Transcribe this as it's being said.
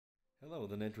Hello,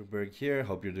 the Networkberg here.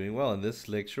 Hope you're doing well. In this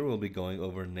lecture, we'll be going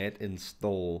over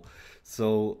Netinstall.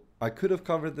 So I could have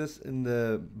covered this in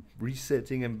the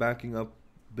resetting and backing up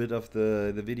bit of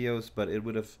the videos, but it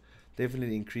would have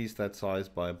definitely increased that size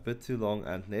by a bit too long.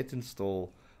 And Netinstall,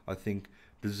 I think,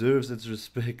 deserves its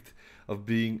respect of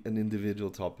being an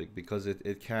individual topic because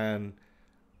it can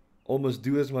almost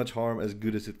do as much harm as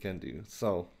good as it can do.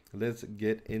 So let's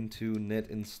get into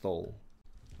Netinstall.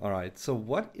 Alright, so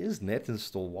what is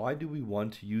Netinstall? Why do we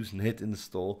want to use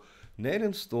Netinstall?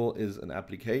 Netinstall is an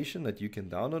application that you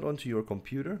can download onto your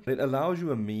computer. It allows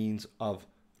you a means of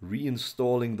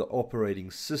reinstalling the operating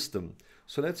system.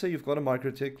 So let's say you've got a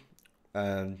MikroTik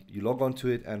and you log onto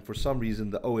it, and for some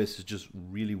reason the OS is just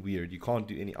really weird. You can't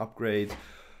do any upgrades.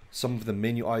 Some of the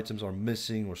menu items are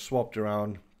missing or swapped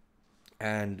around,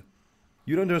 and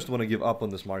you don't just want to give up on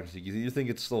this MikroTik. You think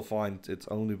it's still fine. It's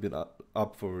only been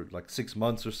up for like 6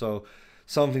 months or so.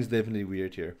 Something's definitely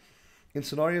weird here. In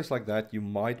scenarios like that, you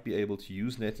might be able to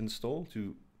use Netinstall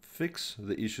to fix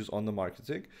the issues on the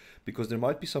MikroTik, because there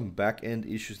might be some back-end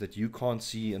issues that you can't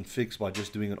see and fix by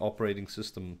just doing an operating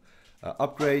system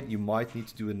upgrade. You might need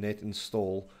to do a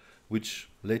Netinstall, which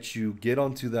lets you get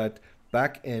onto that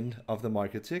back end of the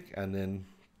MikroTik and then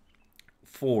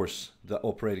force the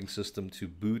operating system to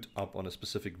boot up on a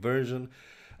specific version.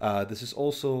 This is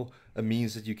also a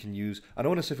means that you can use. I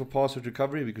don't want to say for password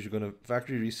recovery because you're going to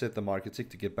factory reset the MikroTik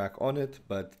to get back on it,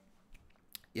 but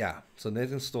yeah, so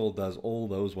Netinstall does all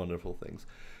those wonderful things.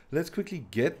 Let's quickly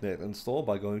get Netinstall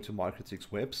by going to MikroTik's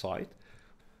website,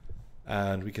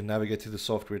 and we can navigate to the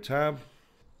software tab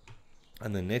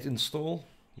and then Netinstall.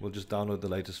 We'll just download the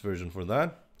latest version for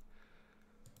that.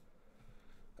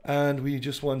 And we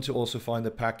just want to also find a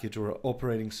package or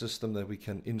operating system that we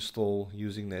can install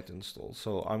using Netinstall.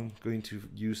 So I'm going to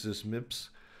use this MIPS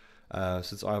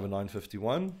since I have a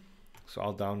 951. So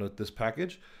I'll download this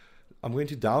package. I'm going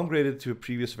to downgrade it to a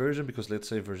previous version because let's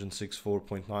say version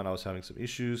 6.4.9 I was having some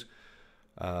issues.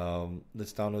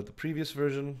 Let's download the previous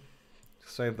version,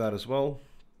 save that as well.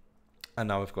 And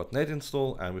now we've got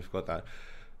Netinstall and we've got that.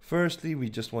 Firstly, we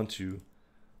just want to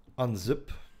unzip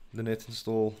the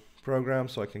Netinstall program,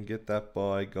 so I can get that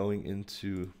by going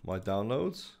into my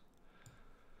downloads,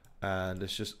 and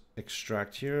let's just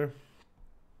extract here,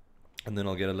 and then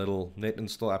I'll get a little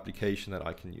Netinstall application that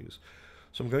I can use.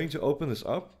 So I'm going to open this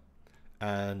up,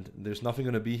 and there's nothing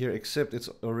going to be here except it's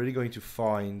already going to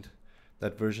find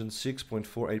that version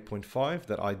 6.48.5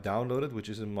 that I downloaded, which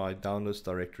is in my downloads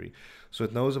directory. So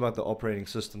it knows about the operating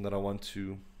system that I want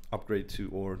to upgrade to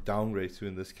or downgrade to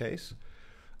in this case.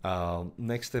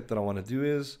 Next step that I want to do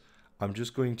is I'm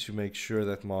just going to make sure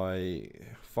that my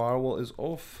firewall is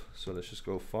off. So let's just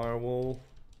go firewall.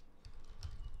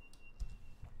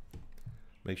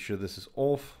 Make sure this is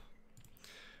off.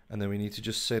 And then we need to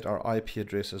just set our IP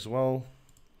address as well.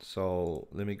 So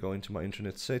let me go into my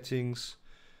internet settings.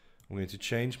 I'm going to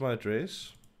change my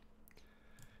address.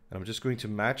 And I'm just going to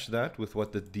match that with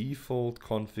what the default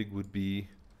config would be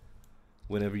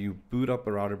whenever you boot up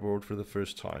a router board for the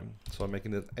first time. So I'm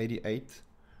making that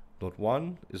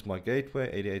 88.1 is my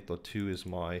gateway, 88.2 is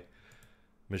my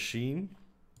machine.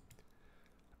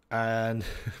 And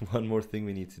one more thing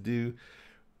we need to do,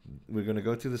 we're going to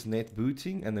go to this net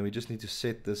booting, and then we just need to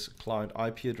set this client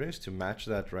IP address to match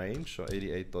that range. So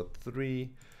 88.3,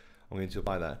 I'm going to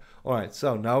apply that. All right,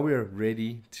 so now we're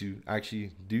ready to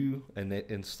actually do a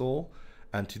Netinstall.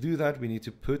 And to do that, we need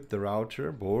to put the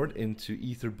router board into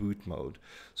ether boot mode.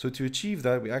 So to achieve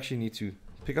that, we actually need to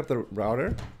pick up the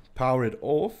router, power it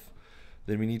off,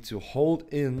 then we need to hold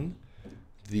in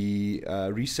the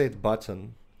reset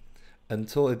button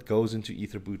until it goes into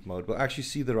ether boot mode. We'll actually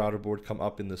see the router board come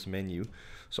up in this menu.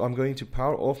 So I'm going to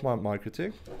power off my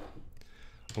MikroTik.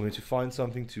 I'm going to find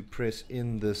something to press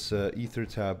in this ether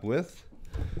tab with.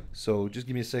 So just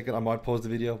give me a second, I might pause the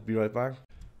video, be right back.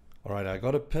 All right, I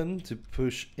got a pin to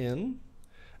push in,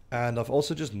 and I've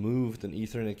also just moved an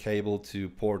Ethernet cable to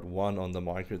port 1 on the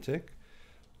MikroTik.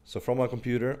 So from my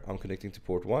computer, I'm connecting to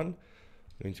port 1. I'm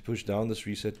going to push down this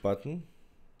reset button.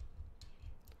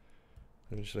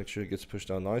 Let me just make sure it gets pushed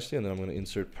down nicely, and then I'm going to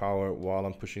insert power while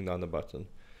I'm pushing down the button.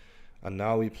 And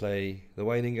now we play the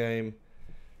waiting game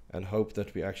and hope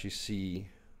that we actually see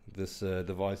this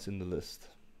device in the list.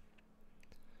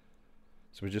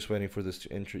 So we're just waiting for this to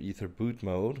enter ether boot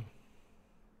mode.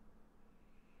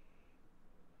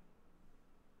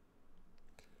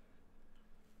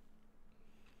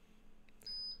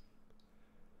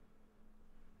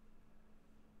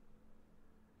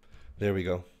 There we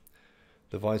go.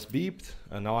 Device beeped,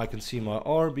 and now I can see my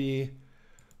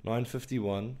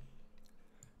RB951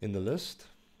 in the list.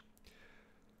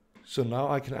 So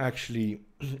now I can actually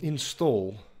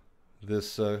install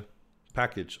this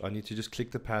package. I need to just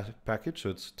click the package so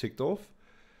it's ticked off,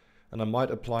 and I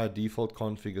might apply a default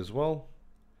config as well.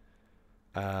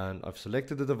 And I've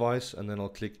selected the device, and then I'll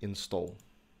click install.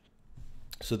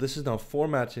 So this is now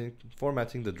formatting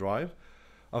the drive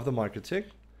of the MikroTik.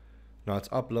 Now it's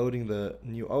uploading the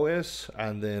new OS,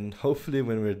 and then hopefully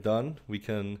when we're done, we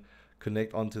can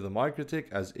connect onto the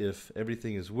MikroTik as if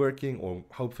everything is working, or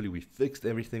hopefully we fixed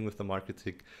everything with the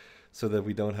MikroTik so that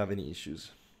we don't have any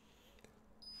issues.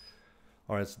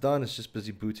 All right, it's done. It's just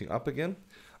busy booting up again.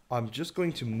 I'm just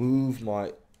going to move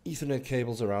my Ethernet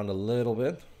cables around a little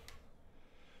bit,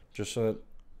 just so that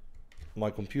my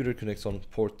computer connects on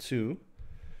port 2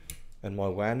 and my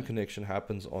WAN connection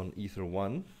happens on Ether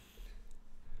 1.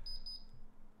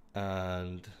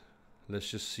 And let's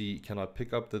just see, can I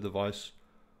pick up the device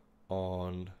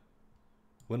on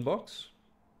Winbox?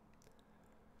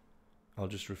 I'll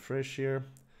just refresh here.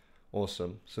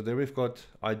 Awesome. So there we've got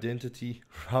identity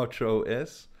router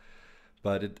OS,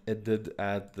 but it did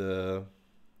add the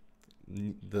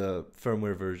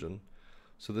firmware version.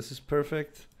 So this is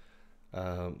perfect.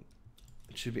 It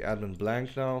should be admin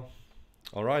blank now.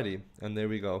 Alrighty, and there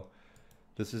we go.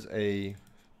 This is a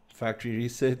factory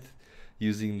reset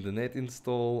using the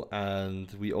Netinstall,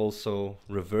 and we also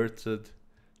reverted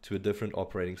to a different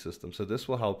operating system. So this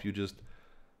will help you just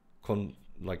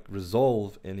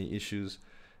resolve any issues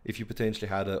if you potentially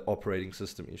had an operating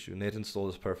system issue. Netinstall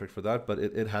is perfect for that, but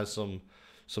it has some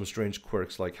strange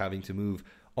quirks, like having to move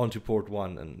onto port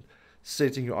 1 and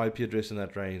setting your IP address in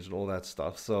that range and all that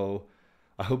stuff. So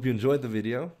I hope you enjoyed the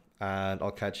video, and I'll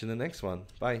catch you in the next one.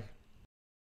 Bye.